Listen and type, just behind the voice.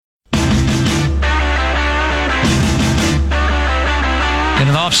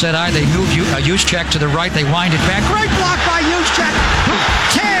offset eye. They move Juszczyk to the right. They wind it back. Great block by Juszczyk.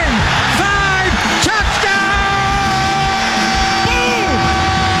 10, 5, touchdown! Boom!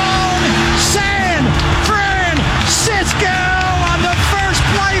 San Francisco on the first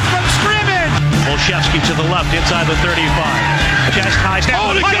play from scrimmage. Olszewski to the left, inside the 35. Chest high.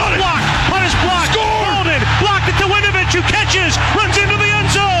 Oh, they got it! Punish block. Score! Golden blocked it to Winovich, who catches, runs into the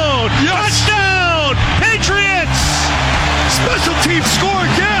end zone. Yes! Touchdown! Patriots! Special teams score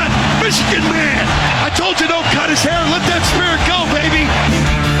again! Michigan man! I told you don't cut his hair. Let that spirit go, baby!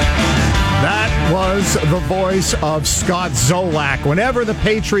 That was the voice of Scott Zolak. Whenever the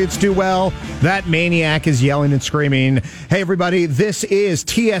Patriots do well, that maniac is yelling and screaming. Hey, everybody, this is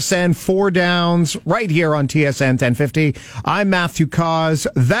TSN 4 Downs right here on TSN 1050. I'm Matthew Cause.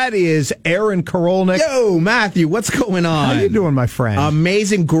 That is Aaron Karolnik. Yo, Matthew, what's going on? How you doing, my friend?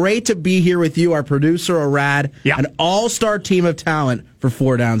 Amazing. Great to be here with you, our producer, Arad. Yeah. An all-star team of talent for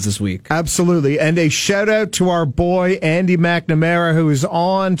 4 Downs this week. Absolutely. And a shout out to our boy, Andy McNamara, who is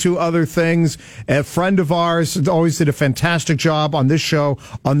on to other things. A friend of ours, always did a fantastic job on this show,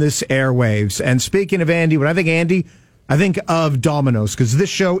 on this airwaves. And speaking of Andy, when I think Andy, I think of Domino's, because this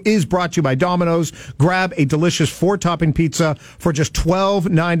show is brought to you by Domino's. Grab a delicious 4-topping pizza for just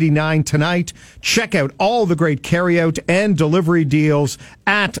 $12.99 tonight. Check out all the great carryout and delivery deals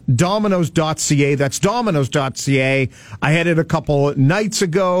at Domino's.ca. That's Domino's.ca. I had it a couple nights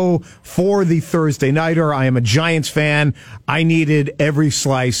ago for the Thursday Nighter. I am a Giants fan. I needed every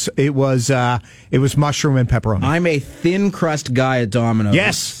slice. It was mushroom and pepperoni. I'm a thin crust guy at Domino's.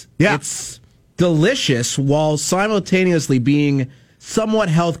 Yes. Yeah. It's delicious while simultaneously being somewhat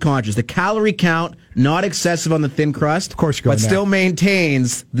health conscious. The calorie count, not excessive on the thin crust, of course you go but still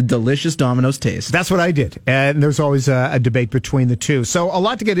maintains the delicious Domino's taste. That's what I did. And there's always a debate between the two. So a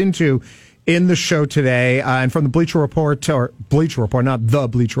lot to get into in the show today. And from the Bleacher Report, not the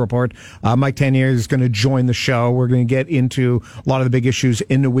Bleacher Report, Mike Tanier is going to join the show. We're going to get into a lot of the big issues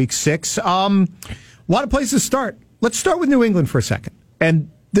into Week 6. A lot of places to start. Let's start with New England for a second. And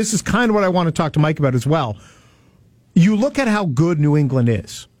this is kind of what I want to talk to Mike about as well. You look at how good New England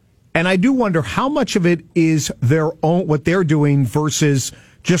is, and I do wonder how much of it is their own, what they're doing versus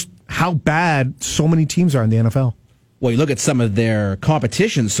just how bad so many teams are in the NFL. Well, you look at some of their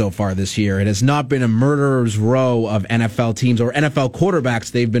competition so far this year, it has not been a murderer's row of NFL teams or NFL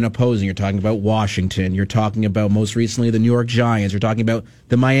quarterbacks they've been opposing. You're talking about Washington. You're talking about, most recently, the New York Giants. You're talking about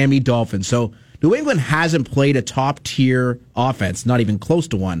the Miami Dolphins. So New England hasn't played a top-tier offense, not even close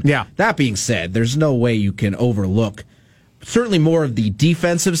to one. Yeah. That being said, there's no way you can overlook certainly more of the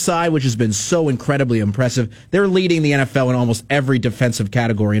defensive side, which has been so incredibly impressive. They're leading the NFL in almost every defensive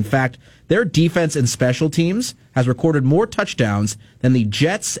category. In fact, their defense and special teams has recorded more touchdowns than the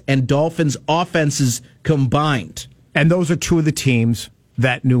Jets and Dolphins offenses combined. And those are two of the teams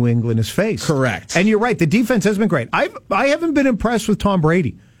that New England has faced. Correct. And you're right, the defense has been great. I haven't been impressed with Tom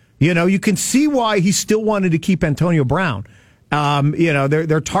Brady. You know, you can see why he still wanted to keep Antonio Brown.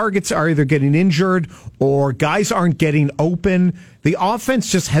 Their targets are either getting injured or guys aren't getting open. The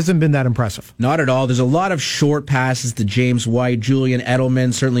offense just hasn't been that impressive. Not at all. There's a lot of short passes to James White, Julian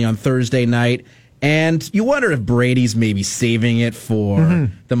Edelman, certainly on Thursday night. And you wonder if Brady's maybe saving it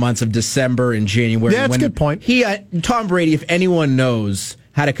for the months of December and January. Yeah, that's a good point. Tom Brady, if anyone knows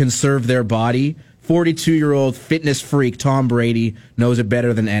how to conserve their body, 42-year-old fitness freak Tom Brady knows it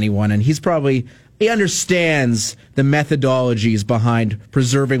better than anyone, and he understands the methodologies behind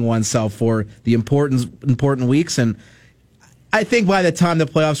preserving oneself for the important weeks, and I think by the time the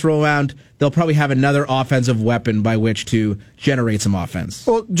playoffs roll around, they'll probably have another offensive weapon by which to generate some offense.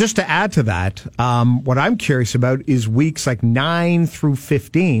 Well, just to add to that, what I'm curious about is weeks like 9 through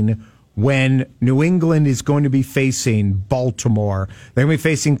 15, when New England is going to be facing Baltimore, they're going to be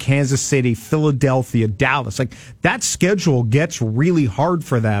facing Kansas City, Philadelphia, Dallas. Like, that schedule gets really hard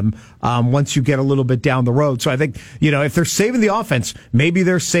for them once you get a little bit down the road. So I think, if they're saving the offense, maybe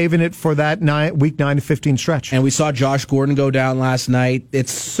they're saving it for that week 9 to 15 stretch. And we saw Josh Gordon go down last night.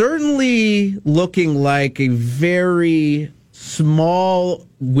 It's certainly looking like a very small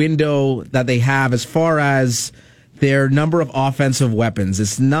window that they have as far as their number of offensive weapons.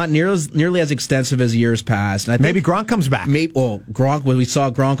 It's not nearly as extensive as years past. And I think maybe Gronk comes back. Gronk, when we saw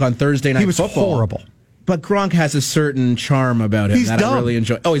Gronk on Thursday Night Football. He was horrible. But Gronk has a certain charm about him he's that dumb. I really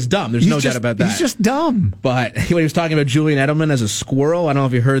enjoy. Oh, he's dumb. There's no doubt about that. He's just dumb. But when he was talking about Julian Edelman as a squirrel, I don't know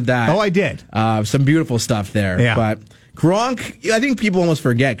if you heard that. Oh, I did. Some beautiful stuff there. Yeah. But Gronk, I think people almost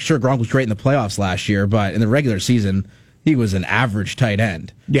forget. Sure, Gronk was great in the playoffs last year, but in the regular season, he was an average tight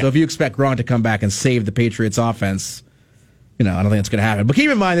end. Yeah. So if you expect Gronk to come back and save the Patriots offense, I don't think it's going to happen. But keep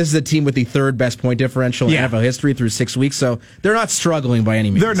in mind, this is a team with the third best point differential in NFL history through 6 weeks, so they're not struggling by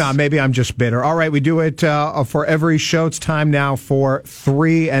any means. They're not. Maybe I'm just bitter. All right, we do it for every show. It's time now for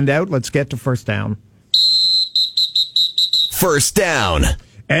 3 and Out. Let's get to First Down. First Down.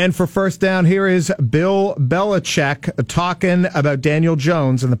 And for First Down, here is Bill Belichick talking about Daniel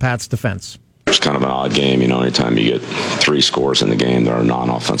Jones and the Pats' defense. It's kind of an odd game, anytime you get 3 scores in the game that are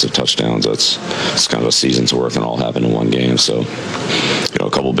non-offensive touchdowns, it's kind of a season's worth and all happened in one game. So, a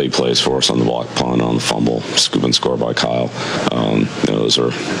couple big plays for us on the block punt, on the fumble, scoop and score by Kyle. Those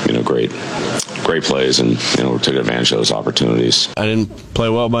are, great plays, and, we took advantage of those opportunities. I didn't play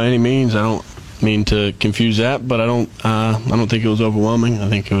well by any means. I don't mean to confuse that, but I don't think it was overwhelming. I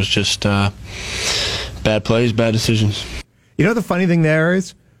think it was just bad plays, bad decisions. The funny thing there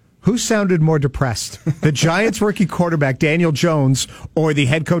is, who sounded more depressed? The Giants rookie quarterback, Daniel Jones, or the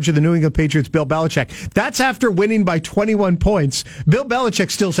head coach of the New England Patriots, Bill Belichick? That's after winning by 21 points. Bill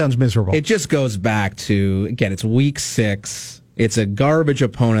Belichick still sounds miserable. It just goes back to, again, it's week 6. It's a garbage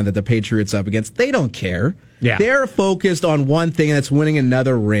opponent that the Patriots up against. They don't care. Yeah. They're focused on one thing, and that's winning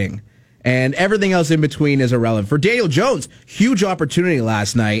another ring. And everything else in between is irrelevant. For Daniel Jones, huge opportunity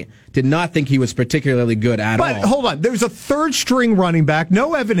last night. Did not think he was particularly good at all. But hold on, there's a third-string running back,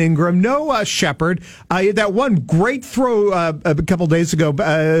 no Evan Ingram, no Shepard. That one great throw a couple days ago,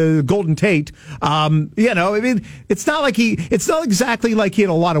 Golden Tate. It's not exactly like he had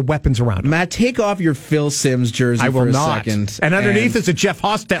a lot of weapons around him. Matt, take off your Phil Simms jersey for a second. And underneath is a Jeff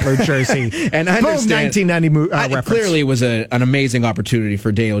Hostetler jersey. And I understand. Boom, 1990 reference. Clearly, it was an amazing opportunity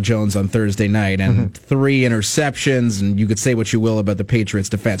for Daniel Jones on Thursday night, and 3 interceptions. And you could say what you will about the Patriots'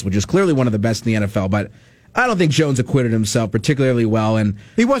 defense, which is clearly one of the best in the NFL, but I don't think Jones acquitted himself particularly well, and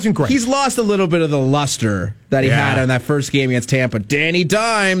he wasn't great. He's lost a little bit of the luster that he had in that first game against Tampa. Danny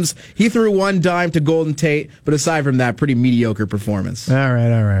Dimes, he threw one dime to Golden Tate, but aside from that, pretty mediocre performance. All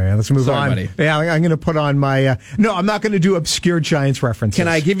right. Let's move on. Buddy. Yeah, I'm going to put on my... No, I'm not going to do obscure Giants references. Can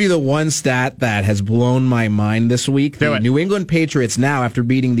I give you the one stat that has blown my mind this week? The New England Patriots now, after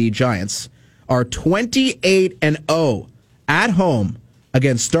beating the Giants, are 28-0 at home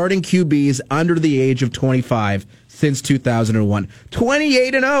against starting QBs under the age of 25 since 2001.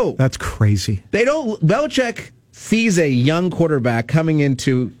 28-0. That's crazy. Belichick sees a young quarterback coming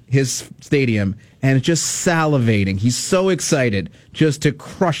into his stadium and just salivating. He's so excited just to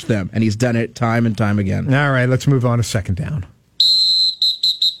crush them, and he's done it time and time again. All right, let's move on to second down.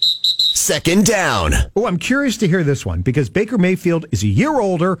 Second down. Oh, I'm curious to hear this one because Baker Mayfield is a year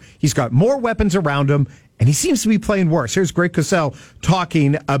older. He's got more weapons around him, and he seems to be playing worse. Here's Greg Cosell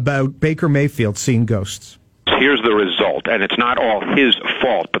talking about Baker Mayfield seeing ghosts. Here's the result, and it's not all his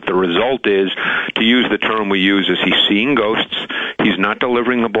fault, but the result is, to use the term we use, is he's seeing ghosts. He's not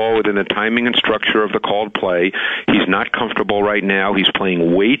delivering the ball within the timing and structure of the called play. He's not comfortable right now. He's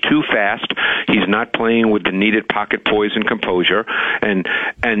playing way too fast. He's not playing with the needed pocket poise and composure, and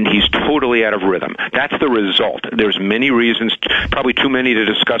he's totally out of rhythm. That's the result. There's many reasons, probably too many to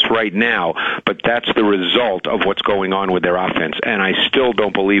discuss right now, but that's the result of what's going on with their offense, and I still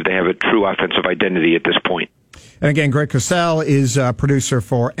don't believe they have a true offensive identity at this point. And again, Greg Cosell is a producer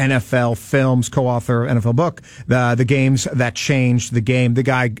for NFL Films, co-author of NFL book, The Games That Changed the Game. The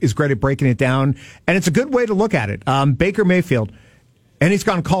guy is great at breaking it down, and it's a good way to look at it. Baker Mayfield, and he's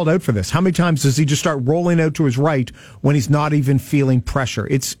gotten called out for this. How many times does he just start rolling out to his right when he's not even feeling pressure?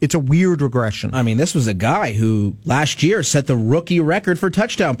 It's a weird regression. I mean, this was a guy who last year set the rookie record for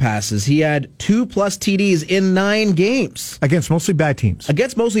touchdown passes. He had 2+ TDs in 9 games. Against mostly bad teams.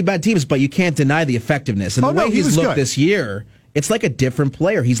 But you can't deny the effectiveness. And the way he's looked this year, it's like a different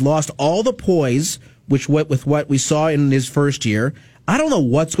player. He's lost all the poise, with what we saw in his first year. I don't know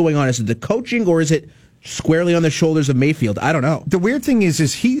what's going on. Is it the coaching or is it squarely on the shoulders of Mayfield? I don't know. The weird thing is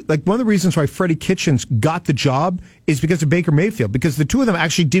he, like, one of the reasons why Freddie Kitchens got the job is because of Baker Mayfield, because the two of them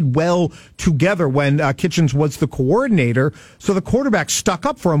actually did well together when Kitchens was the coordinator. So the quarterback stuck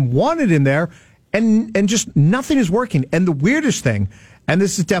up for him, wanted him there, and just nothing is working. And the weirdest thing, and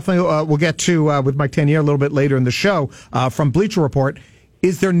this is definitely, we'll get to with Mike Tanier a little bit later in the show, from Bleacher Report,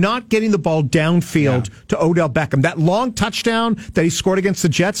 is they're not getting the ball downfield to Odell Beckham. That long touchdown that he scored against the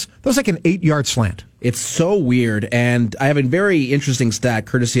Jets, that was like an 8-yard slant. It's so weird, and I have a very interesting stat,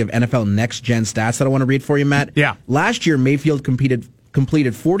 courtesy of NFL Next Gen Stats, that I want to read for you, Matt. Yeah. Last year, Mayfield completed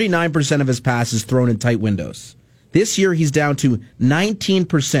 49% of his passes thrown in tight windows. This year, he's down to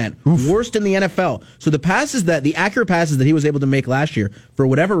 19%, worst in the NFL. So the accurate passes that he was able to make last year, for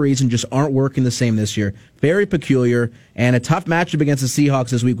whatever reason, just aren't working the same this year. Very peculiar, and a tough matchup against the Seahawks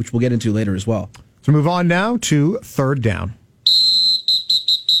this week, which we'll get into later as well. So move on now to third down.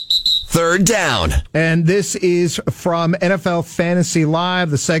 Third down. And this is from NFL Fantasy Live,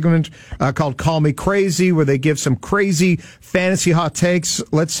 the segment called Call Me Crazy, where they give some crazy fantasy hot takes.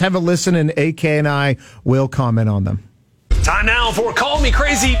 Let's have a listen, and AK and I will comment on them. Time now for Call Me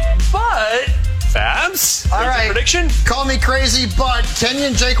Crazy, but Fabs, all right. Prediction? Call me crazy, but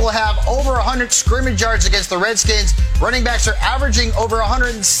Kenyon Drake will have over 100 scrimmage yards against the Redskins. Running backs are averaging over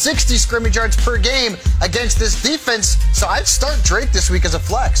 160 scrimmage yards per game against this defense, so I'd start Drake this week as a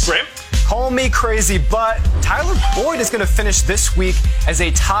flex. Graham? Call me crazy, but Tyler Boyd is going to finish this week as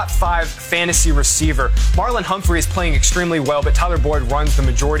a top 5 fantasy receiver. Marlon Humphrey is playing extremely well, but Tyler Boyd runs the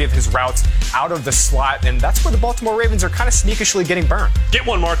majority of his routes out of the slot, and that's where the Baltimore Ravens are kind of sneakishly getting burned. Get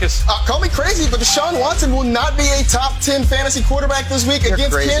one, Marcus. Call me crazy, but Deshaun Watson will not be a top 10 fantasy quarterback this week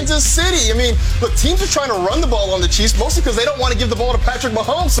against Kansas City. I mean, look, teams are trying to run the ball on the Chiefs, mostly because they don't want to give the ball to Patrick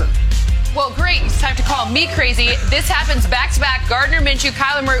Mahomes. Well, great. It's time to call me crazy. This happens back-to-back. Gardner Minshew,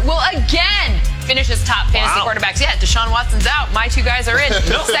 Kyler Murray will again finish as top fantasy quarterbacks. Yeah, Deshaun Watson's out. My two guys are in.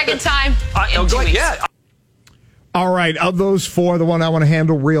 Second time in 2 weeks. Yeah. All right, of those four, the one I want to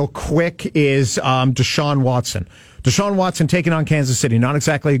handle real quick is Deshaun Watson. Deshaun Watson taking on Kansas City. Not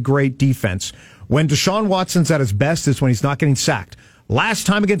exactly a great defense. When Deshaun Watson's at his best is when he's not getting sacked. Last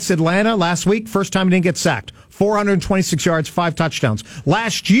time against Atlanta, last week, first time he didn't get sacked. 426 yards, 5 touchdowns.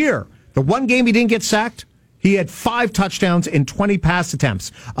 Last year, the one game he didn't get sacked, he had 5 touchdowns in 20 pass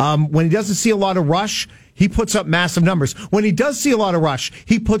attempts. When he doesn't see a lot of rush, he puts up massive numbers. When he does see a lot of rush,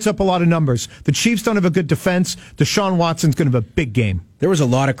 he puts up a lot of numbers. The Chiefs don't have a good defense. Deshaun Watson's going to have a big game. There was a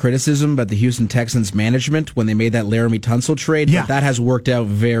lot of criticism about the Houston Texans management when they made that Laramie Tunsil trade, but that has worked out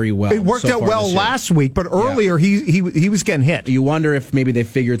very well. It worked out well last week, but earlier he was getting hit. You wonder if maybe they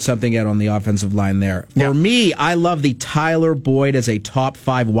figured something out on the offensive line there. For me, I love the Tyler Boyd as a top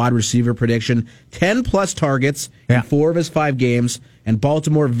 5 wide receiver prediction. 10-plus targets in 4 of his 5 games, and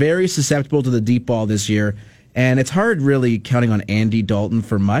Baltimore very susceptible to the deep ball this year. And it's hard really counting on Andy Dalton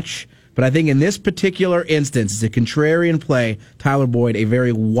for much. But I think in this particular instance, it's a contrarian play. Tyler Boyd, a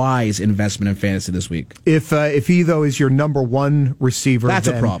very wise investment in fantasy this week. If he, though, is your number 1 receiver, that's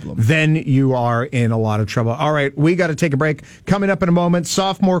a problem. Then you are in a lot of trouble. All right, we got to take a break. Coming up in a moment,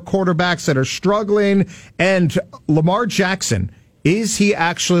 sophomore quarterbacks that are struggling. And Lamar Jackson, is he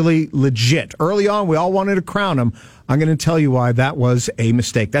actually legit? Early on, we all wanted to crown him. I'm going to tell you why that was a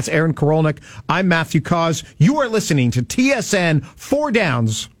mistake. That's Aaron Korolnik. I'm Matthew Cause. You are listening to TSN 4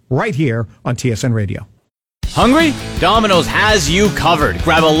 Downs right here on TSN Radio. Hungry? Domino's has you covered.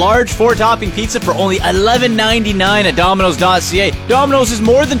 Grab a large 4-topping pizza for only $11.99 at Domino's.ca. Domino's is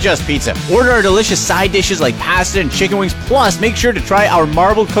more than just pizza. Order our delicious side dishes like pasta and chicken wings. Plus, make sure to try our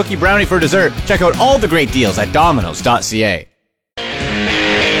marbled cookie brownie for dessert. Check out all the great deals at Domino's.ca.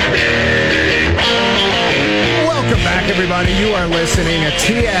 Welcome back, everybody. You are listening to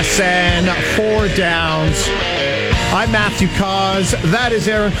TSN 4 Downs. I'm Matthew Cause. That is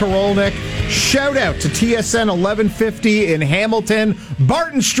Aaron Korolnik. Shout out to TSN 1150 in Hamilton,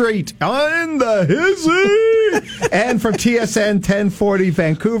 Barton Street on the Hizzy. And from TSN 1040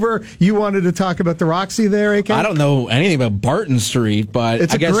 Vancouver, you wanted to talk about the Roxy there, AK? I don't know anything about Barton Street,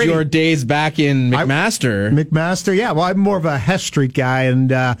 but I guess your days back in McMaster. McMaster, yeah. Well, I'm more of a Hess Street guy and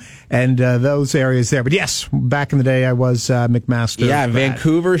those areas there. But yes, back in the day, I was McMaster. Yeah,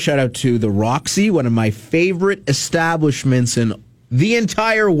 Vancouver. Shout out to the Roxy, one of my favorite establishments in the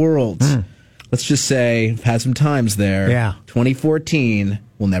entire world. Let's just say, I've had some times there. Yeah. 2014,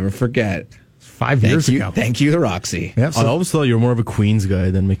 we'll never forget. 5 years ago. Thank you, the Roxy. I always thought you were more of a Queens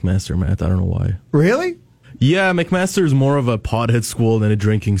guy than McMaster, Matt. I don't know why. Really? Yeah, McMaster is more of a pothead school than a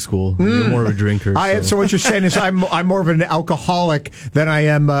drinking school. You're more of a drinker. So what you're saying is I'm more of an alcoholic than I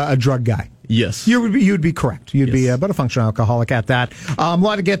am a drug guy. Yes. You'd be correct. You'd be but a functional alcoholic at that. A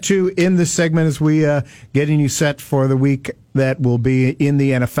lot to get to in this segment as we getting you set for the week that will be in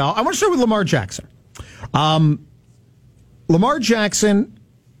the NFL. I want to start with Lamar Jackson. Lamar Jackson,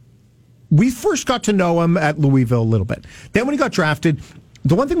 we first got to know him at Louisville a little bit. Then when he got drafted,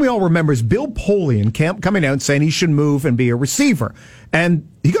 the one thing we all remember is Bill Polian coming out and saying he should move and be a receiver. And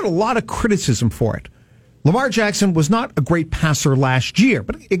he got a lot of criticism for it. Lamar Jackson was not a great passer last year,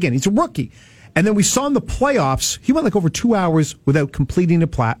 but again, he's a rookie. And then we saw in the playoffs, he went like over 2 hours without completing a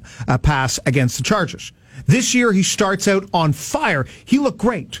pass against the Chargers. This year, he starts out on fire. He looked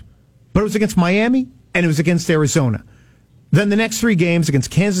great, but it was against Miami and it was against Arizona. Then the next 3 games against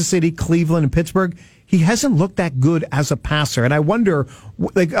Kansas City, Cleveland, and Pittsburgh, he hasn't looked that good as a passer. And I wonder,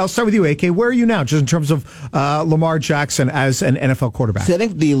 like, I'll start with you, AK. Where are you now, just in terms of Lamar Jackson as an NFL quarterback? See, I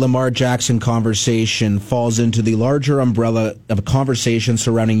think the Lamar Jackson conversation falls into the larger umbrella of a conversation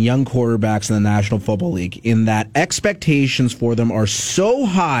surrounding young quarterbacks in the National Football League, in that expectations for them are so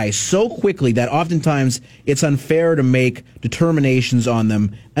high so quickly that oftentimes it's unfair to make determinations on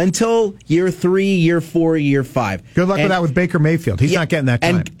them until year 3, year 4, year 5. Good luck with that with Baker Mayfield. He's not getting that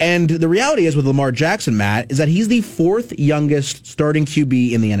time. And the reality is with Lamar Jackson, Matt, is that he's the 4th youngest starting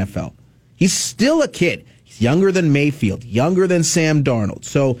QB in the NFL. He's still a kid. He's younger than Mayfield, younger than Sam Darnold.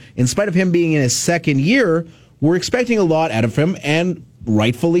 So in spite of him being in his 2nd year, we're expecting a lot out of him, and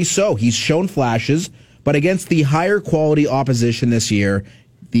rightfully so. He's shown flashes, but against the higher quality opposition this year,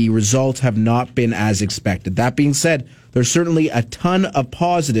 the results have not been as expected. That being said, there's certainly a ton of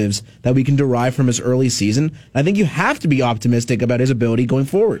positives that we can derive from his early season. I think you have to be optimistic about his ability going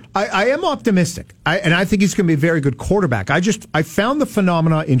forward. I am optimistic, and I think he's going to be a very good quarterback. I found the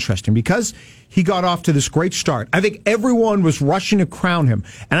phenomena interesting because he got off to this great start. I think everyone was rushing to crown him,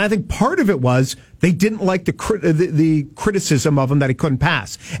 and I think part of it was they didn't like the criticism of him that he couldn't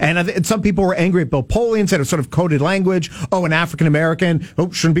pass. And some people were angry at Bill Polian, said it was sort of coded language. Oh, an African-American,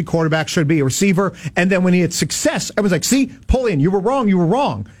 shouldn't be quarterback, should be a receiver. And then when he had success, I was like, see, Polian, you were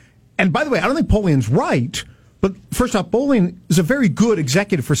wrong. And by the way, I don't think Polian's right. But first off, Polian is a very good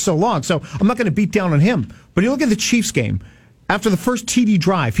executive for so long, so I'm not going to beat down on him. But you look at the Chiefs game. After the first TD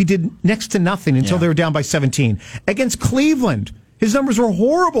drive, he did next to nothing until they were down by 17. Against Cleveland, his numbers were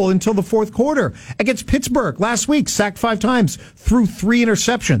horrible until the fourth quarter. Against Pittsburgh last week, sacked 5 times, threw 3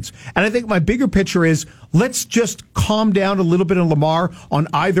 interceptions. And I think my bigger picture is, let's just calm down a little bit on Lamar on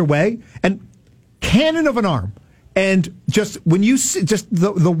either way. And cannon of an arm. And just when you see just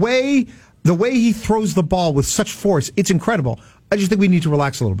the way he throws the ball with such force, it's incredible. I just think we need to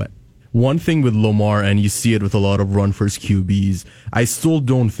relax a little bit. One thing with Lamar, and you see it with a lot of run-first QBs, I still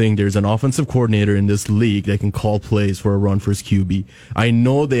don't think there's an offensive coordinator in this league that can call plays for a run-first QB. I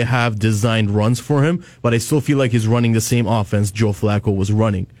know they have designed runs for him, but I still feel like he's running the same offense Joe Flacco was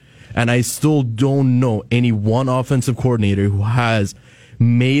running. And I still don't know any one offensive coordinator who has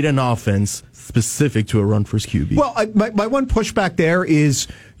made an offense specific to a run-first QB. Well, my one pushback there is,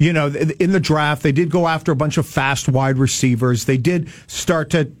 in the draft, they did go after a bunch of fast wide receivers. They did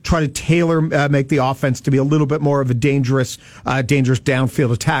start to try to make the offense to be a little bit more of a dangerous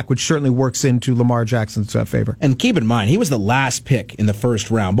downfield attack, which certainly works into Lamar Jackson's favor. And keep in mind, he was the last pick in the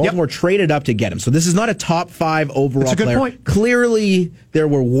first round. Baltimore traded up to get him. So this is not a top 5 overall That's a good player. point. Clearly, there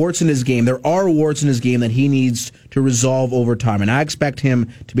were warts in his game. There are warts in his game that he needs to resolve over time. And I expect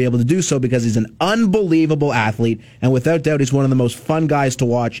him to be able to do so because he's an unbelievable athlete. And without doubt, he's one of the most fun guys to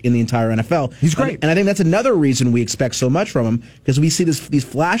watch in the entire NFL. He's great. And I think that's another reason we expect so much from him, because we see these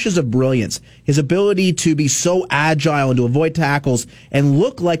flashes of brilliance. His ability to be so agile and to avoid tackles and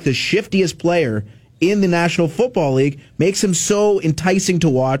look like the shiftiest player in the National Football League makes him so enticing to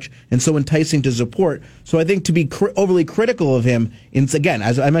watch and so enticing to support. So I think to be overly critical of him, again,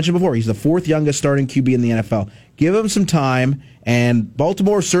 as I mentioned before, he's the 4th youngest starting QB in the NFL. Give him some time, and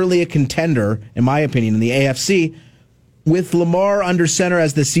Baltimore is certainly a contender, in my opinion, in the AFC. With Lamar under center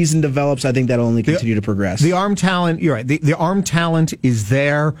as the season develops, I think that'll only continue to progress. The arm talent, you're right. The arm talent is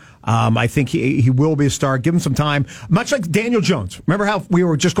there. I think he will be a star. Give him some time. Much like Daniel Jones. Remember how we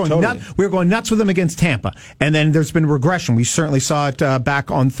were just going nuts? We were going nuts with him against Tampa, and then there's been regression. We certainly saw it back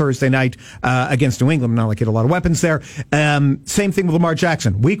on Thursday night against New England. Not like he had a lot of weapons there. Same thing with Lamar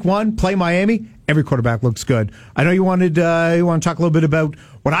Jackson. Week 1, play Miami. Every quarterback looks good. I know you want to talk a little bit about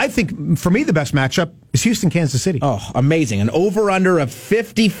what I think, for me, the best matchup is Houston, Kansas City. Oh, amazing. An over-under of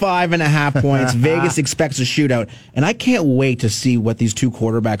 55.5 points. Vegas expects a shootout. And I can't wait to see what these two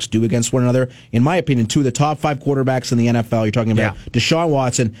quarterbacks do against one another. In my opinion, 2 of the top 5 quarterbacks in the NFL. You're talking about Deshaun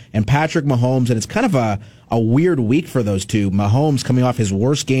Watson and Patrick Mahomes. And it's kind of a weird week for those two. Mahomes coming off his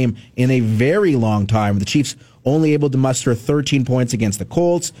worst game in a very long time. The Chiefs only able to muster 13 points against the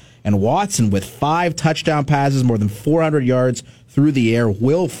Colts. And Watson with 5 touchdown passes, more than 400 yards through the air.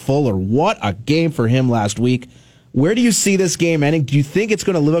 Will Fuller, what a game for him last week. Where do you see this game ending? Do you think it's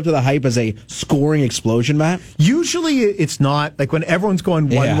going to live up to the hype as a scoring explosion, Matt? Usually it's not. Like when everyone's going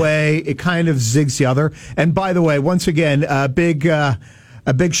one way, it kind of zigs the other. And by the way, once again, a big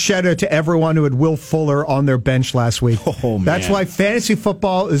shout out to everyone who had Will Fuller on their bench last week. Oh, man. That's why fantasy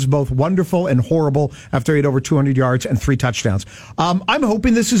football is both wonderful and horrible after he had over 200 yards and 3 touchdowns. I'm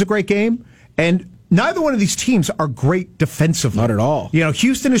hoping this is a great game. And neither one of these teams are great defensively. Not at all.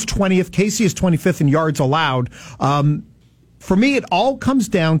 Houston is 20th. KC is 25th in yards allowed. For me, it all comes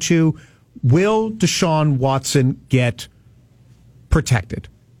down to, will Deshaun Watson get protected?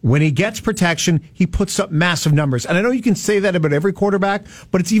 When he gets protection, he puts up massive numbers. And I know you can say that about every quarterback,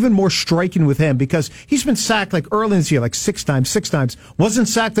 but it's even more striking with him because he's been sacked like early in this year, like six times. Wasn't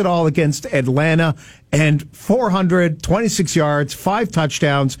sacked at all against Atlanta, and 426 yards, 5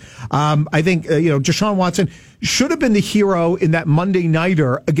 touchdowns. I think, Deshaun Watson should have been the hero in that Monday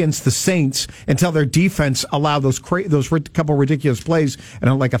nighter against the Saints until their defense allowed those couple ridiculous plays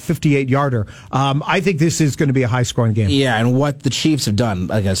and like a 58-yarder. I think this is going to be a high-scoring game. Yeah, and what the Chiefs have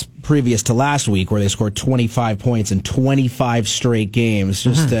done, I guess, previous to last week, where they scored 25 points in 25 straight games,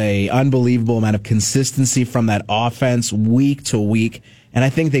 just a unbelievable amount of consistency from that offense week to week. And I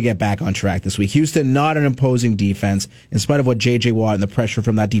think they get back on track this week. Houston, not an imposing defense, in spite of what J.J. Watt and the pressure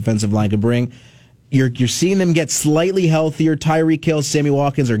from that defensive line could bring. You're seeing them get slightly healthier. Tyreek Hill, Sammy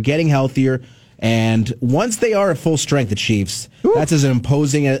Watkins are getting healthier. And once they are at full strength, the Chiefs, that's as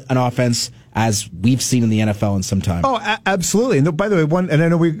imposing an offense as we've seen in the NFL in some time. Oh, absolutely. And by the way, and I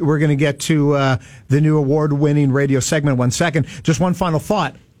know we're going to get to the new award-winning radio segment in 1 second. Just one final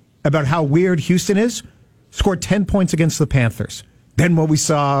thought about how weird Houston is. Scored 10 points against the Panthers. Then what we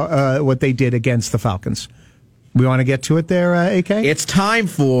saw, what they did against the Falcons. We want to get to it there, AK? It's time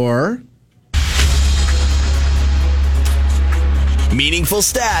for... Meaningful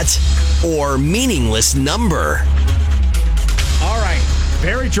stat or meaningless number. All right.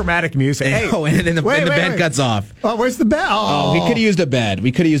 Very dramatic music. Hey, and the bed cuts off. Oh, where's the bed? Oh, we could have used a bed.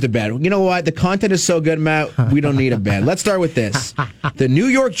 You know what? The content is so good, Matt, we don't need a bed. Let's start with this. The New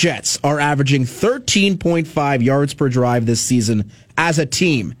York Jets are averaging 13.5 yards per drive this season as a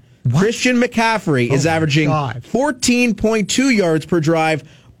team. What? Christian McCaffrey is averaging 14.2 yards per drive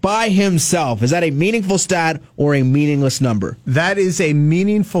by himself. Is that a meaningful stat or a meaningless number? That is a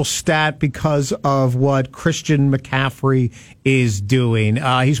meaningful stat because of what Christian McCaffrey is doing.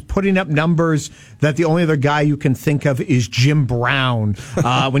 He's putting up numbers that the only other guy you can think of is Jim Brown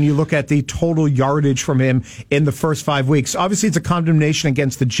when you look at the total yardage from him in the first 5 weeks. Obviously, it's a condemnation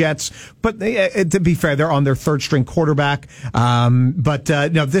against the Jets, but to be fair, they're on their third-string quarterback. But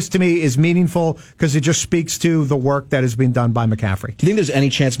this to me is meaningful because it just speaks to the work that has been done by McCaffrey. Do you think there's any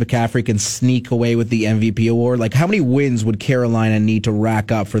chance McCaffrey can sneak away with the MVP award? Like, how many wins would Carolina need to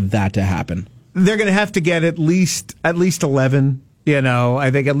rack up for that to happen? They're going to have to get at least 11.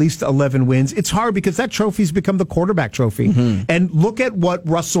 I think at least 11 wins. It's hard because that trophy's become the quarterback trophy. Mm-hmm. And look at what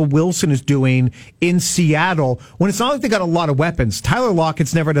Russell Wilson is doing in Seattle when it's not like they got a lot of weapons. Tyler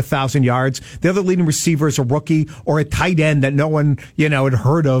Lockett's never at 1,000 yards. The other leading receiver is a rookie or a tight end that no one, had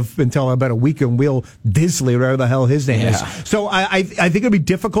heard of until about a week ago. Will Disley, whatever the hell his name is. So I think it'll be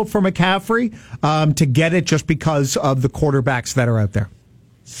difficult for McCaffrey to get it just because of the quarterbacks that are out there.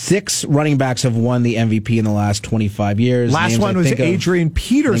 6 running backs have won the MVP in the last 25 years. Last one was Adrian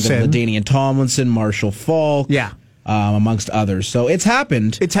Peterson. LaDainian Tomlinson, Marshall Faulk. Yeah. Amongst others. So it's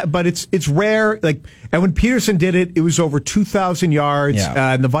happened. But it's rare. And when Peterson did it, it was over 2,000 yards.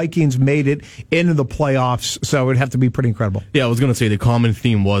 Yeah. And the Vikings made it into the playoffs. So it would have to be pretty incredible. Yeah, I was going to say the common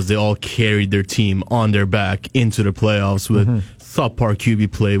theme was they all carried their team on their back into the playoffs with subpar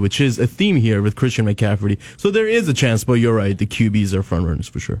QB play, which is a theme here with Christian McCaffrey. So there is a chance, but you're right. The QBs are frontrunners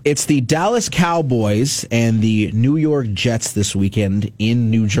for sure. It's the Dallas Cowboys and the New York Jets this weekend in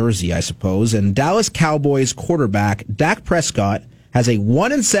New Jersey, I suppose. And Dallas Cowboys quarterback Dak Prescott has a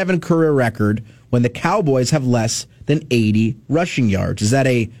 1-7 career record when the Cowboys have less than 80 rushing yards. Is that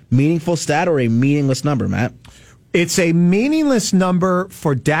a meaningful stat or a meaningless number, Matt? It's a meaningless number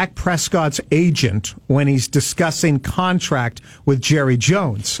for Dak Prescott's agent when he's discussing contract with Jerry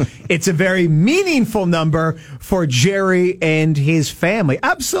Jones. It's a very meaningful number for Jerry and his family.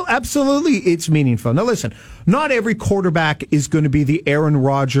 Absolutely, it's meaningful. Now, listen, not every quarterback is going to be the Aaron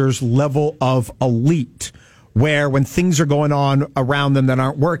Rodgers level of elite, where when things are going on around them that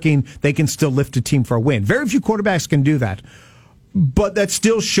aren't working, they can still lift a team for a win. Very few quarterbacks can do that. But that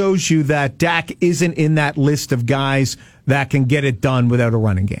still shows you that Dak isn't in that list of guys that can get it done without a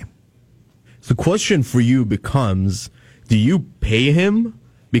running game. So the question for you becomes, do you pay him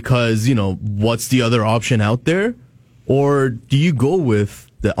because, what's the other option out there? Or do you go with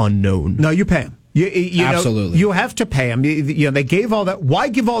the unknown? No, you pay him. Absolutely. You have to pay him. They gave all that. Why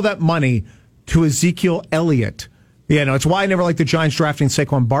give all that money to Ezekiel Elliott? It's why I never liked the Giants drafting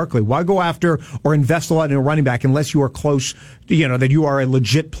Saquon Barkley. Why go after or invest a lot in a running back unless you are close, that you are a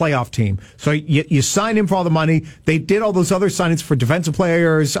legit playoff team? So you sign him for all the money. They did all those other signings for defensive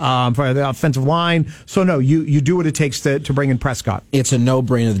players, for the offensive line. So no, you do what it takes to bring in Prescott. It's a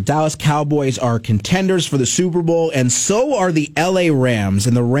no-brainer. The Dallas Cowboys are contenders for the Super Bowl, and so are the LA Rams.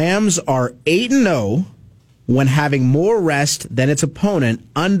 And the Rams are 8-0 when having more rest than its opponent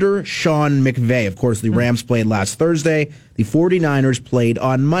under Sean McVay. Of course, the Rams played last Thursday. The 49ers played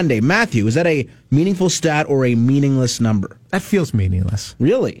on Monday. Matthew, is that a meaningful stat or a meaningless number? That feels meaningless.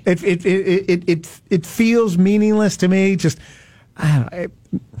 Really? It feels meaningless to me. Just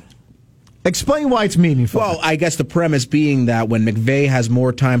explain why it's meaningful. Well, I guess the premise being that when McVay has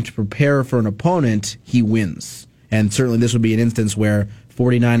more time to prepare for an opponent, he wins. And certainly this would be an instance where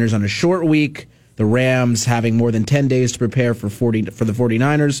 49ers on a short week, the Rams having more than 10 days to prepare for the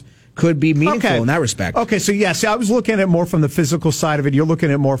 49ers could be meaningful in that respect. Okay, so yes, I was looking at it more from the physical side of it. You're looking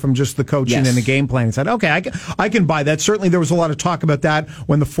at it more from just the coaching and the game planning side. Okay, I can buy that. Certainly there was a lot of talk about that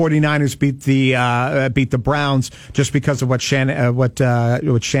when the 49ers beat the Browns just because of what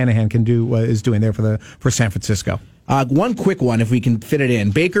Shanahan can do is doing there for San Francisco. One quick one, if we can fit it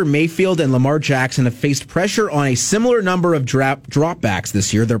in. Baker Mayfield and Lamar Jackson have faced pressure on a similar number of dropbacks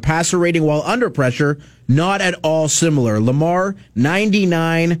this year. Their passer rating while under pressure, not at all similar. Lamar,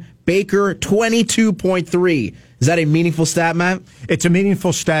 99. Baker, 22.3. Is that a meaningful stat, Matt? It's a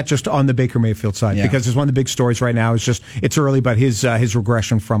meaningful stat just on the Baker Mayfield side because it's one of the big stories right now. It's early, but his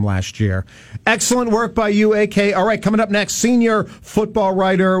regression from last year. Excellent work by you, AK. All right, coming up next, senior football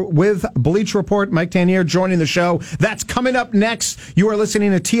writer with Bleacher Report, Mike Tanier, joining the show. That's coming up next. You are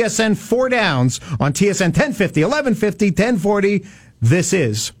listening to TSN 4 Downs on TSN 1050, 1150, 1040. This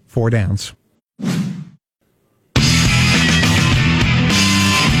is 4 Downs.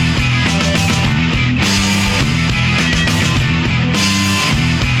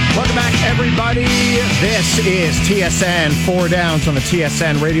 Welcome back, everybody. This is TSN 4 Downs on the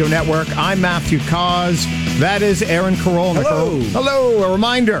TSN Radio Network. I'm Matthew Cause. That is Aaron Carroll. Hello. Hello. A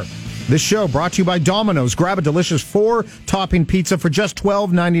reminder, this show brought to you by Domino's. Grab a delicious 4-topping pizza for just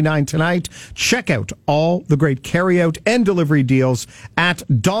 $12.99 tonight. Check out all the great carryout and delivery deals at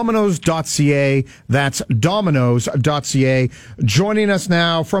Domino's.ca. That's Domino's.ca. Joining us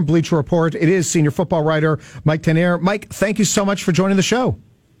now from Bleacher Report, it is senior football writer Mike Tanier. Mike, thank you so much for joining the show.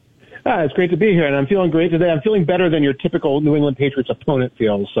 It's great to be here, and I'm feeling great today. I'm feeling better than your typical New England Patriots opponent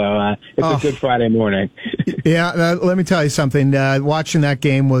feels, so it's a good Friday morning. Yeah, let me tell you something. Watching that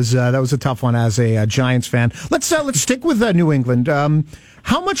game was a tough one as a Giants fan. Let's stick with New England.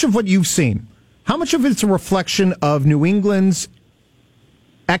 How much of what you've seen, how much of it's a reflection of New England's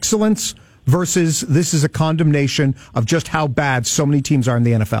excellence versus this is a condemnation of just how bad so many teams are in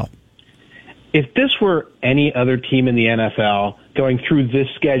the NFL? If this were any other team in the NFL going through this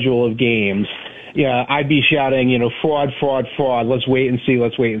schedule of games, I'd be shouting, fraud, fraud, fraud. Let's wait and see.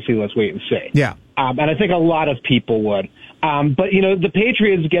 Let's wait and see. Let's wait and see. Yeah. And I think a lot of people would. But the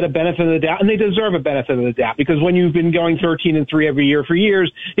Patriots get a benefit of the doubt, and they deserve a benefit of the doubt because when you've been going 13-3 every year for years,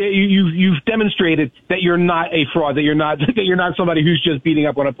 you've demonstrated that you're not a fraud, that you're not somebody who's just beating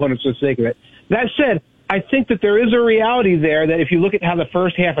up on opponents for the sake of it. That said, I think that there is a reality there that if you look at how the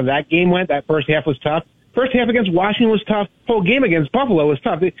first half of that game went, that first half was tough. First half against Washington was tough. Whole game against Buffalo was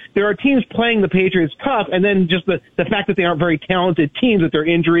tough. There are teams playing the Patriots tough, and then just the fact that they aren't very talented teams, that they're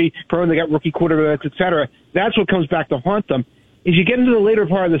injury prone, they got rookie quarterbacks, et cetera. That's what comes back to haunt them. As you get into the later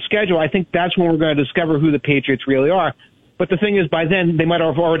part of the schedule, I think that's when we're going to discover who the Patriots really are. But the thing is, by then, they might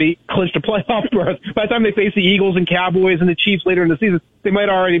have already clinched a playoff berth. By the time they face the Eagles and Cowboys and the Chiefs later in the season, they might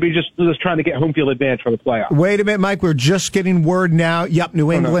already be just trying to get home field advantage for the playoffs. Wait a minute, Mike. We're just getting word now. Yep,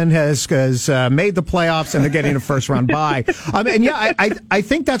 New England has made the playoffs, and they're getting a first-round bye. I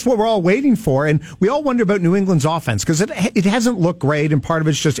think that's what we're all waiting for. And we all wonder about New England's offense because it hasn't looked great, and part of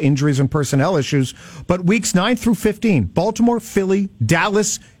it's just injuries and personnel issues. But weeks 9 through 15, Baltimore, Philly,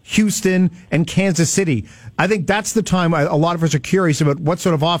 Dallas, Houston, and Kansas City. I think that's the time a lot of us are curious about what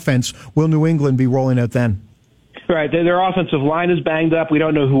sort of offense will New England be rolling out then. Right. Their offensive line is banged up. We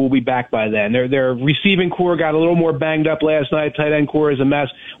don't know who will be back by then. Their receiving core got a little more banged up last night. Tight end core is a mess.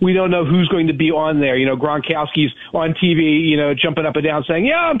 We don't know who's going to be on there. Gronkowski's on TV, jumping up and down saying,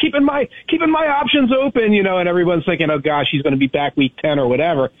 yeah, I'm keeping my options open, and everyone's thinking, oh gosh, he's going to be back week 10 or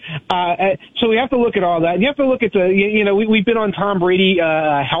whatever. So we have to look at all that. And you have to look at we've been on Tom Brady,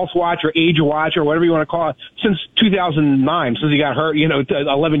 health watch or age watch or whatever you want to call it since 2009, since he got hurt,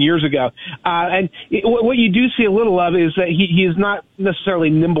 11 years ago. And what you do see a little of is that he is not necessarily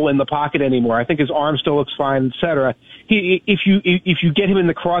nimble in the pocket anymore. I think his arm still looks fine, et cetera. If you get him in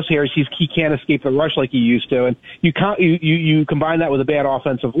the crosshairs, he can't escape the rush like he used to, and you combine that with a bad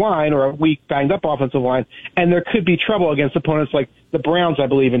offensive line or a weak, banged up offensive line, and there could be trouble against opponents like the Browns, I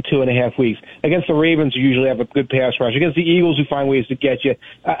believe, in 2.5 weeks. Against the Ravens, who usually have a good pass rush. Against the Eagles, who find ways to get you.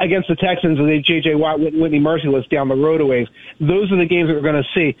 Against the Texans, they J.J. Watt, Whitney Merciless down the road a ways. Those are the games that we're going to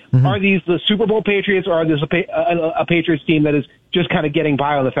see. Mm-hmm. Are these the Super Bowl Patriots, or are this a Patriots team that is just kind of getting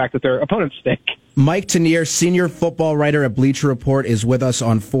by on the fact that their opponents stink. Mike Tanier, senior football writer at Bleacher Report, is with us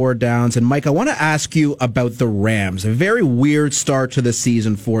on Four Downs. And Mike, I want to ask you about the Rams. A very weird start to the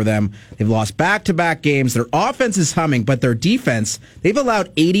season for them. They've lost back-to-back games. Their offense is humming, but their defense, they've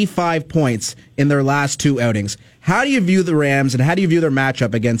allowed 85 points in their last 2 outings. How do you view the Rams, and how do you view their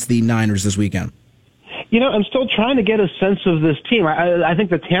matchup against the Niners this weekend? I'm still trying to get a sense of this team. I think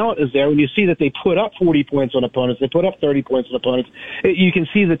the talent is there. When you see that they put up 40 points on opponents, they put up 30 points on opponents, you can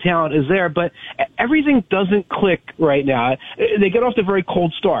see the talent is there, but everything doesn't click right now. They get off to very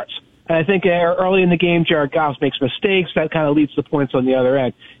cold starts. And I think early in the game, Jared Goff makes mistakes. That kind of leads to points on the other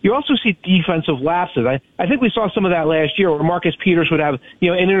end. You also see defensive lapses. I think we saw some of that last year where Marcus Peters would have, an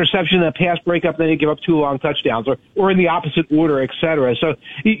interception, a pass breakup, then he'd give up 2 long touchdowns or in the opposite order, et cetera. So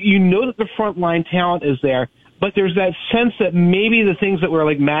you know that the front line talent is there. But there's that sense that maybe the things that were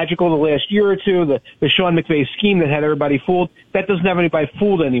like magical the last year or two, the Sean McVay scheme that had everybody fooled, that doesn't have anybody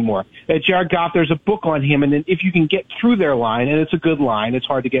fooled anymore. Jared Goff, there's a book on him, and if you can get through their line, and it's a good line, it's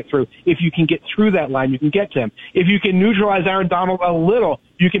hard to get through. If you can get through that line, you can get to him. If you can neutralize Aaron Donald a little,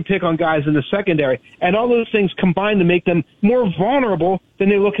 you can pick on guys in the secondary. And all those things combine to make them more vulnerable than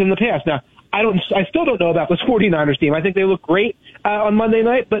they looked in the past. Now, I still don't know about this 49ers team. I think they look great on Monday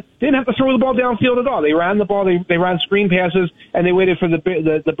night, but they didn't have to throw the ball downfield at all. They ran the ball, they ran screen passes, and they waited for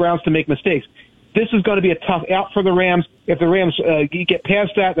the Browns to make mistakes. This is going to be a tough out for the Rams. If the Rams get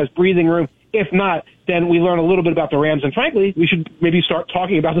past that, that's breathing room. If not, then we learn a little bit about the Rams. And frankly, we should maybe start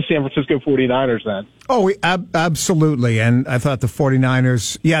talking about the San Francisco 49ers then. Oh, absolutely. And I thought the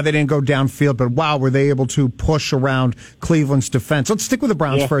 49ers, they didn't go downfield, but wow, were they able to push around Cleveland's defense. Let's stick with the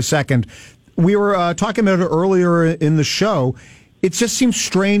Browns for a second. We were talking about it earlier in the show. It just seems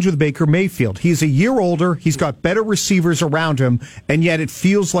strange with Baker Mayfield. He's a year older. He's got better receivers around him, and yet it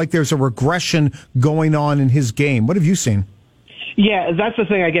feels like there's a regression going on in his game. What have you seen? Yeah, that's the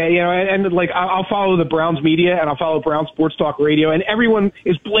thing I get, and I'll follow the Browns media and I'll follow Browns Sports Talk Radio, and everyone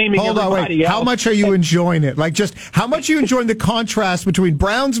is blaming everybody else. How much are you enjoying it? How much are you enjoying the contrast between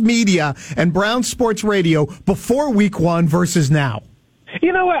Browns media and Browns Sports Radio before week 1 versus now?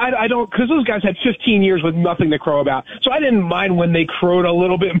 You know what? I don't, because those guys had 15 years with nothing to crow about. So I didn't mind when they crowed a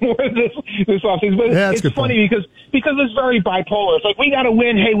little bit more this offseason. But it's funny because it's very bipolar. It's like, we got to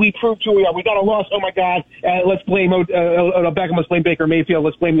win. Hey, we proved who we are. We got a loss. Oh my God. Let's blame Beckham. Let's blame Baker Mayfield.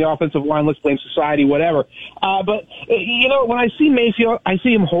 Let's blame the offensive line. Let's blame society. Whatever. But when I see Mayfield, I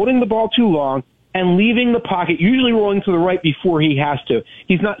see him holding the ball too long and leaving the pocket, usually rolling to the right before he has to.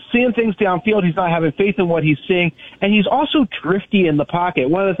 He's not seeing things downfield. He's not having faith in what he's seeing. And he's also drifty in the pocket.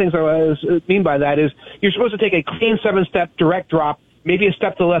 One of the things I mean by that is you're supposed to take a clean 7-step direct drop, maybe a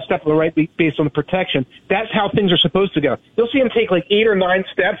step to the left, step to the right based on the protection. That's how things are supposed to go. You'll see him take like 8 or 9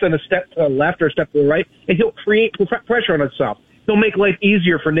 steps and a step to the left or a step to the right, and he'll create pressure on himself. He'll make life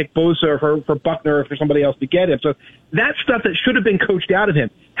easier for Nick Bosa or for Buckner or for somebody else to get him. So that's stuff that should have been coached out of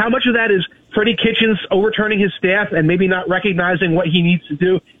him. How much of that is Freddie Kitchens overturning his staff and maybe not recognizing what he needs to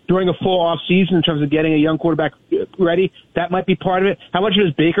do during a full off season in terms of getting a young quarterback ready? That might be part of it. How much of it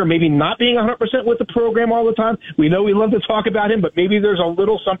is Baker maybe not being 100% with the program all the time? We know we love to talk about him, but maybe there's a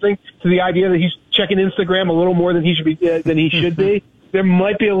little something to the idea that he's checking Instagram a little more than he should be. There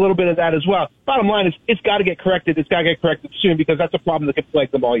might be a little bit of that as well. Bottom line is, it's got to get corrected. It's got to get corrected soon because that's a problem that could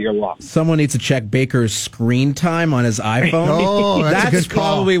plague them all year long. Someone needs to check Baker's screen time on his iPhone. Oh, that's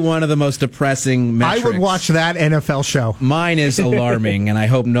probably one of the most depressing metrics. I would watch that NFL show. Mine is alarming, and I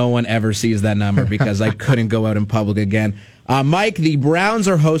hope no one ever sees that number because I couldn't go out in public again. Mike, the Browns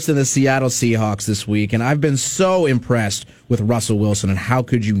are hosting the Seattle Seahawks this week, and I've been so impressed with Russell Wilson, and how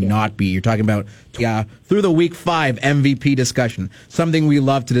could you not be? You're talking about through the Week 5 MVP discussion, something we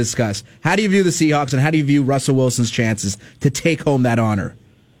love to discuss. How do you view the Seahawks, and how do you view Russell Wilson's chances to take home that honor?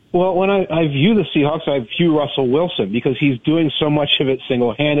 Well, when I view the Seahawks, I view Russell Wilson because he's doing so much of it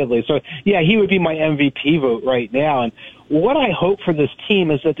single-handedly. So, yeah, he would be my MVP vote right now. And what I hope for this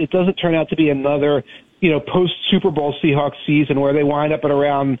team is that it doesn't turn out to be another post-Super Bowl Seahawks season where they wind up at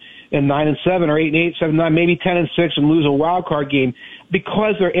around 9-7 or 8-8, 7-9, maybe 10-6 and lose a wild card game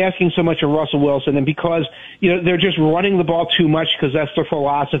because they're asking so much of Russell Wilson and because, they're just running the ball too much because that's their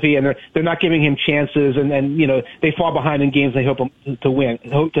philosophy and they're not giving him chances and they fall behind in games and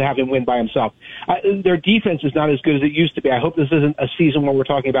they hope to have him win by himself. Their defense is not as good as it used to be. I hope this isn't a season where we're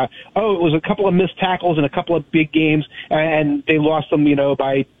talking about, it was a couple of missed tackles and a couple of big games and they lost them,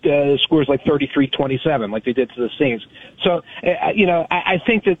 by scores like 33-27 like they did to the Saints. So, I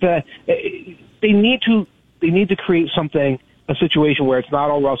think that they need to create a situation where it's not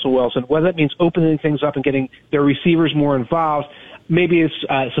all Russell Wilson, whether that means opening things up and getting their receivers more involved. Maybe it's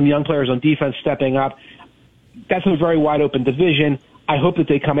some young players on defense stepping up. that's a very wide open division. I hope that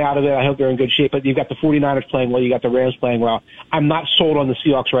they come out of it. I hope they're in good shape. But you've got the 49ers playing well. You got the Rams playing well. I'm not sold on the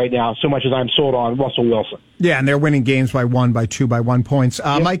Seahawks right now so much as I'm sold on Russell Wilson. Yeah, and they're winning games by 1, by 2, by 1 points.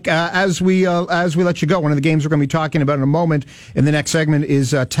 Yep. Mike, as we let you go, one of the games we're going to be talking about in a moment in the next segment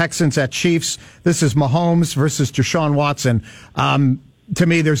is Texans at Chiefs. This is Mahomes versus Deshaun Watson. To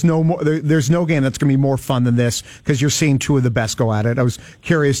me, there's no game that's going to be more fun than this because you're seeing two of the best go at it. I was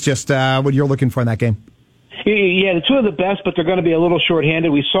curious just what you're looking for in that game. Yeah, the two of the best, but they're going to be a little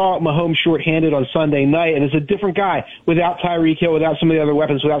shorthanded. We saw Mahomes shorthanded on Sunday night, and it's a different guy without Tyreek Hill, without some of the other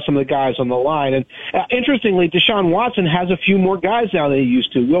weapons, without some of the guys on the line. And interestingly, Deshaun Watson has a few more guys now than he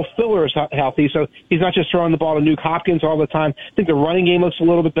used to. Will Fuller is healthy, so he's not just throwing the ball to Nuke Hopkins all the time. I think the running game looks a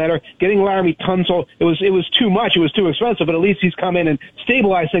little bit better. Getting Laramie Tunsil, it was too much. It was too expensive, but at least he's come in and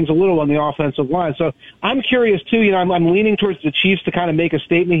stabilized things a little on the offensive line. So I'm curious, too. You know, I'm leaning towards the Chiefs to kind of make a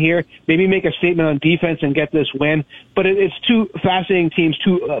statement here, maybe make a statement on defense and get this win. But it's two fascinating teams,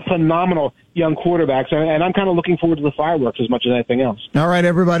 two phenomenal young quarterbacks, and I'm kind of looking forward to the fireworks as much as anything else. All right,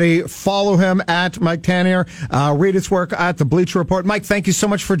 everybody, follow him at Mike Tanier. Read his work at the Bleacher Report. Mike, thank you so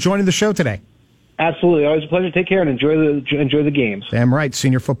much for joining the show today. Absolutely. Always a pleasure. Take care and enjoy the games. Damn right.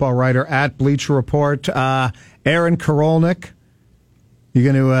 Senior football writer at Bleacher Report. Aaron Korolnik. You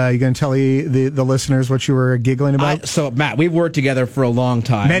gonna tell the listeners what you were giggling about? So Matt, we've worked together for a long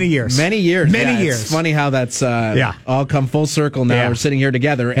time, many years. Yeah, It's funny how that's all come full circle now. Yeah. We're sitting here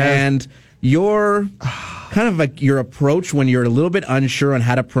together, and your kind of like your approach when you're a little bit unsure on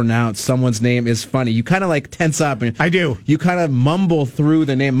how to pronounce someone's name is funny. You kind of like tense up. And I do. You kind of mumble through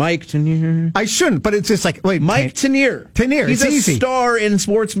the name Mike Tanier. I shouldn't, but it's just like Mike Tanier. He's a star in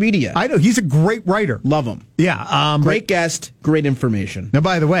sports media. I know he's a great writer. Love him. Yeah, great guest, great information. Now,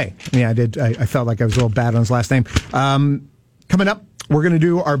 by the way, I felt like I was a little bad on his last name. Coming up, we're going to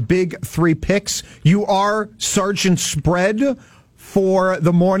do our big 3 picks. You are Sergeant Spread for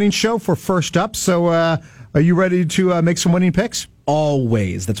the morning show for First Up. So, are you ready to make some winning picks?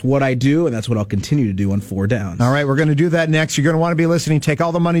 Always. That's what I do, and that's what I'll continue to do on 4 Downs. All right, we're going to do that next. You're going to want to be listening. Take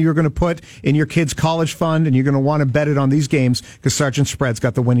all the money you're going to put in your kids' college fund, and you're going to want to bet it on these games because Sergeant Spread's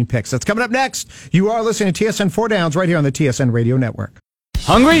got the winning picks. That's coming up next. You are listening to TSN 4 Downs right here on the TSN Radio Network.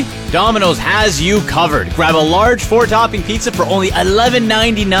 Hungry? Domino's has you covered. Grab a large 4-topping pizza for only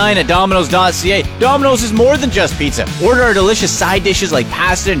 $11.99 at Domino's.ca. Domino's is more than just pizza. Order our delicious side dishes like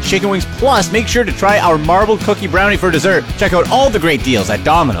pasta and chicken wings. Plus, make sure to try our marbled cookie brownie for dessert. Check out all the great deals at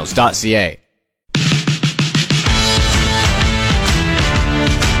Domino's.ca.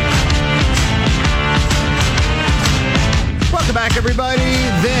 Welcome back, everybody.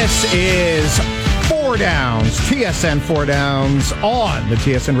 This is 4 Downs, TSN 4 Downs on the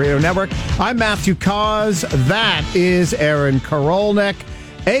TSN Radio Network. I'm Matthew Cause. That is Aaron Korolnik.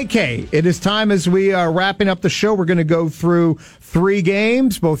 AK, it is time as we are wrapping up the show. We're going to go through 3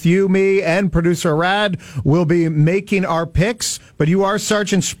 games. Both you, me, and producer Arad will be making our picks. But you are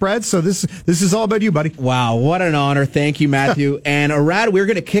Sergeant Spread, so this is all about you, buddy. Wow, what an honor. Thank you, Matthew. And Arad, we're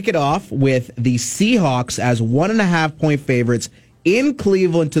going to kick it off with the Seahawks as 1.5-point favorites in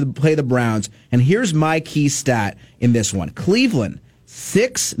Cleveland to play the Browns. And here's my key stat in this one. Cleveland,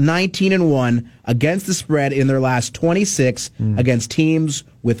 6-19-1 against the spread in their last 26 against teams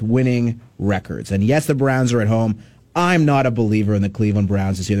with winning records. And yes, the Browns are at home. I'm not a believer in the Cleveland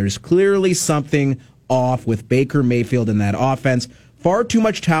Browns this year. There's clearly something off with Baker Mayfield in that offense. Far too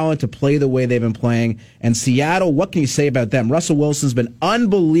much talent to play the way they've been playing. And Seattle, what can you say about them? Russell Wilson's been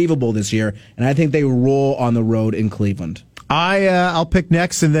unbelievable this year, and I think they roll on the road in Cleveland. I'll pick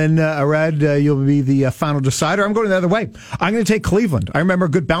next, and then Arad, you'll be the final decider. I'm going the other way. I'm going to take Cleveland. I remember a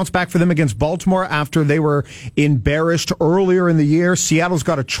good bounce back for them against Baltimore after they were embarrassed earlier in the year. Seattle's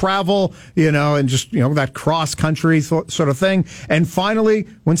got to travel, and just that cross country sort of thing. And finally,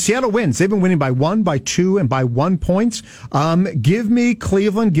 when Seattle wins, they've been winning by 1, by 2, and by 1 points. Give me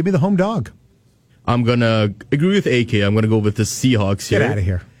Cleveland. Give me the home dog. I'm gonna agree with AK. I'm gonna go with the Seahawks here. Get out of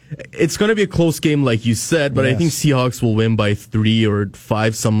here. It's going to be a close game, like you said, but yes. I think Seahawks will win by 3 or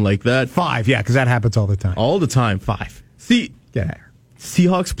 5, something like that. 5, yeah, because that happens all the time. All the time. 5. See, get out of here.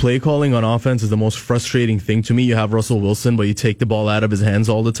 Seahawks play calling on offense is the most frustrating thing to me. You have Russell Wilson, but you take the ball out of his hands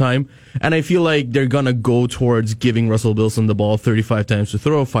all the time. And I feel like they're going to go towards giving Russell Wilson the ball 35 times to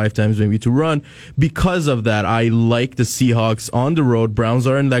throw, 5 times maybe to run. Because of that, I like the Seahawks on the road. Browns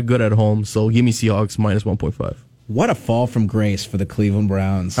aren't that good at home, so give me Seahawks minus 1.5. What a fall from grace for the Cleveland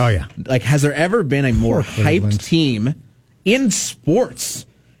Browns. Oh, yeah. Like, has there ever been a more hyped team in sports?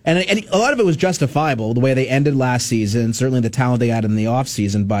 And a lot of it was justifiable, the way they ended last season, certainly the talent they had in the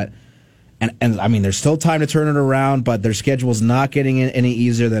offseason, but And I mean, there's still time to turn it around, but their schedule's not getting any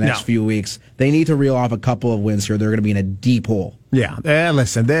easier the next few weeks. They need to reel off a couple of wins here. They're going to be in a deep hole. Yeah,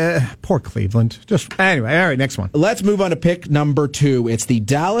 listen, poor Cleveland. Anyway, all right, next one. Let's move on to pick number 2. It's the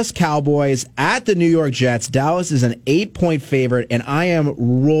Dallas Cowboys at the New York Jets. Dallas is an 8-point favorite, and I am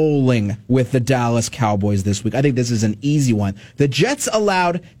rolling with the Dallas Cowboys this week. I think this is an easy one. The Jets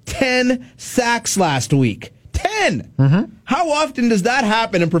allowed 10 sacks last week. 10! Mm-hmm. How often does that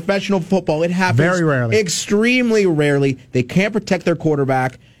happen in professional football? It happens very rarely. Extremely rarely. They can't protect their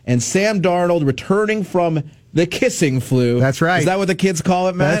quarterback, and Sam Darnold returning from the kissing flu. That's right. Is that what the kids call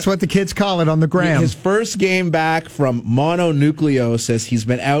it, Matt? That's what the kids call it on the gram. His first game back from mononucleosis. He's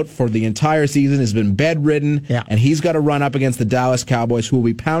been out for the entire season. Has been bedridden. Yeah. And he's got to run up against the Dallas Cowboys, who will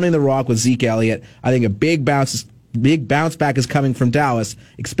be pounding the rock with Zeke Elliott. I think a big bounce back is coming from Dallas.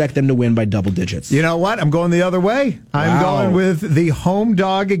 Expect them to win by double digits. You know what? I'm going the other way. I'm going with the home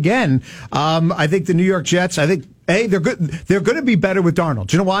dog again. I think the New York Jets, they're good. They're going to be better with Darnold.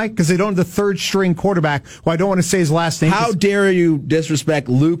 Do you know why? Because they don't have the third string quarterback, who I don't want to say his last name. How dare you disrespect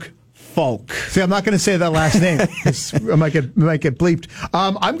Luke Falk? See, I'm not going to say that last name. I might get bleeped.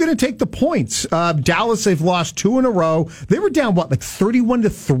 I'm going to take the points. Dallas, they've lost 2 in a row. They were down,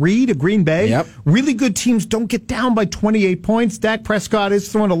 31-3 to Green Bay? Yep. Really good teams don't get down by 28 points. Dak Prescott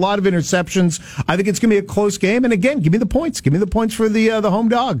is throwing a lot of interceptions. I think it's going to be a close game. And again, give me the points. Give me the points for the home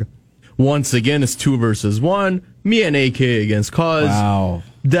dog. Once again, it's 2 versus 1. Me and AK against Cause. Wow.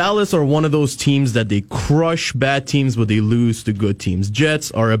 Dallas are one of those teams that they crush bad teams, but they lose to good teams.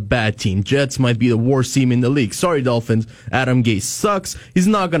 Jets are a bad team. Jets might be the worst team in the league. Sorry, Dolphins. Adam Gase sucks. He's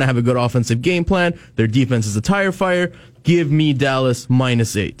not going to have a good offensive game plan. Their defense is a tire fire. Give me Dallas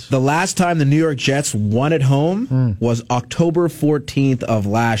 -8. The last time the New York Jets won at home was October 14th of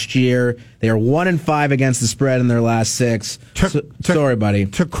last year. They are 1-5 against the spread in their last 6. Sorry, buddy.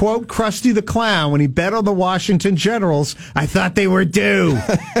 To quote Krusty the Clown when he bet on the Washington Generals, I thought they were due.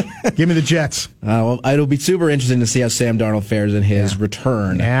 Give me the Jets. Well, it'll be super interesting to see how Sam Darnold fares in his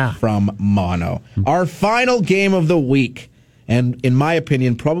return from mono. Our final game of the week. And in my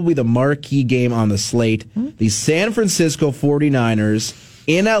opinion, probably the marquee game on the slate, the San Francisco 49ers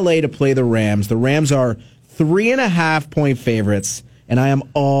in LA to play the Rams. The Rams are 3.5-point favorites, and I am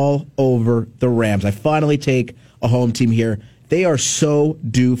all over the Rams. I finally take a home team here. They are so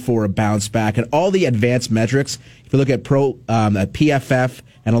due for a bounce back. And all the advanced metrics, if you look at PFF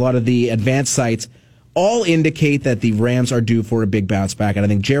and a lot of the advanced sites, all indicate that the Rams are due for a big bounce back. And I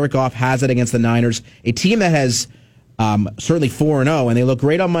think Jared Goff has it against the Niners, a team that has certainly 4-0, and they look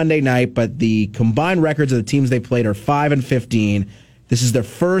great on Monday night, but the combined records of the teams they played are 5-15. This is their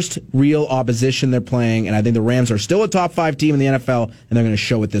first real opposition they're playing, and I think the Rams are still a top 5 team in the NFL, and they're going to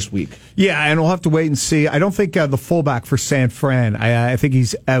show it this week. Yeah, and we'll have to wait and see. I don't think the fullback for San Fran, I think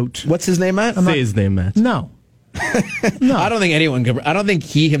he's out. What's his name, Matt? Say his name, Matt. No. No. I don't think anyone can. I don't think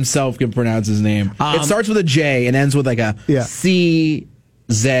he himself can pronounce his name. It starts with a J and ends with like a C.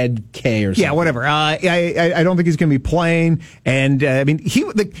 ZK or something. Yeah, whatever. I don't think he's going to be playing. And I mean,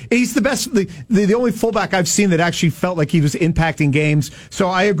 he's the best. The only fullback I've seen that actually felt like he was impacting games. So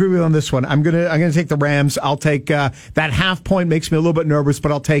I agree with you on this one. I'm gonna take the Rams. I'll take that half point. Makes me a little bit nervous,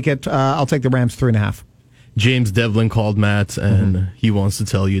 but I'll take it. I'll take the Rams 3.5. James Devlin called Matt, and he wants to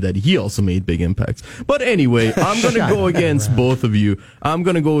tell you that he also made big impacts. But anyway, I'm going to go against both of you. I'm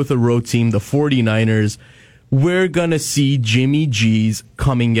going to go with a road team, the 49ers. We're going to see Jimmy G's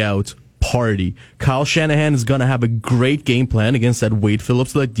coming out party. Kyle Shanahan is going to have a great game plan against that Wade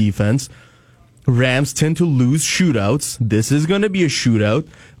Phillips-led defense. Rams tend to lose shootouts. This is going to be a shootout,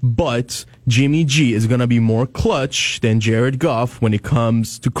 but Jimmy G is going to be more clutch than Jared Goff when it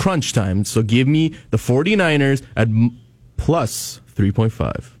comes to crunch time. So give me the 49ers at plus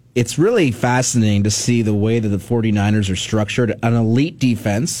 3.5. It's really fascinating to see the way that the 49ers are structured. An elite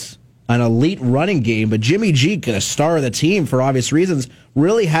defense, an elite running game, but Jimmy G, a star of the team for obvious reasons,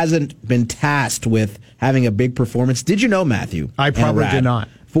 really hasn't been tasked with having a big performance. Did you know, Matthew? I probably did not.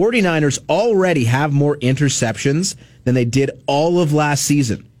 49ers already have more interceptions than they did all of last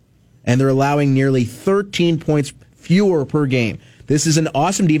season, and they're allowing nearly 13 points fewer per game. This is an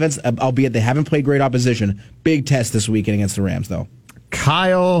awesome defense, albeit they haven't played great opposition. Big test this weekend against the Rams, though.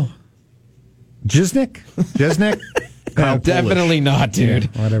 Kyle Jesnick? Definitely not,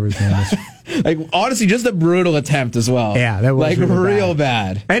 dude. Whatever his name is. Like, honestly, just a brutal attempt as well. Yeah, that was like really real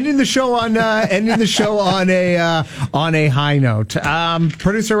bad. Ending the show on a high note.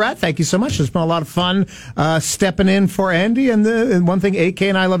 Producer Rat, thank you so much. It's been a lot of fun stepping in for Andy. And one thing AK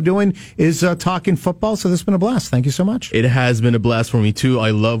and I love doing is talking football. So this has been a blast. Thank you so much. It has been a blast for me too.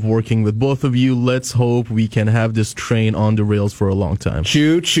 I love working with both of you. Let's hope we can have this train on the rails for a long time.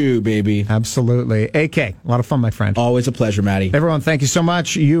 Choo choo, baby. Absolutely. AK, a lot of fun, my friend. Always a pleasure, Matty. Everyone, thank you so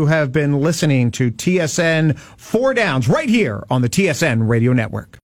much. You have been listening to TSN 4 Downs right here on the TSN Radio Network.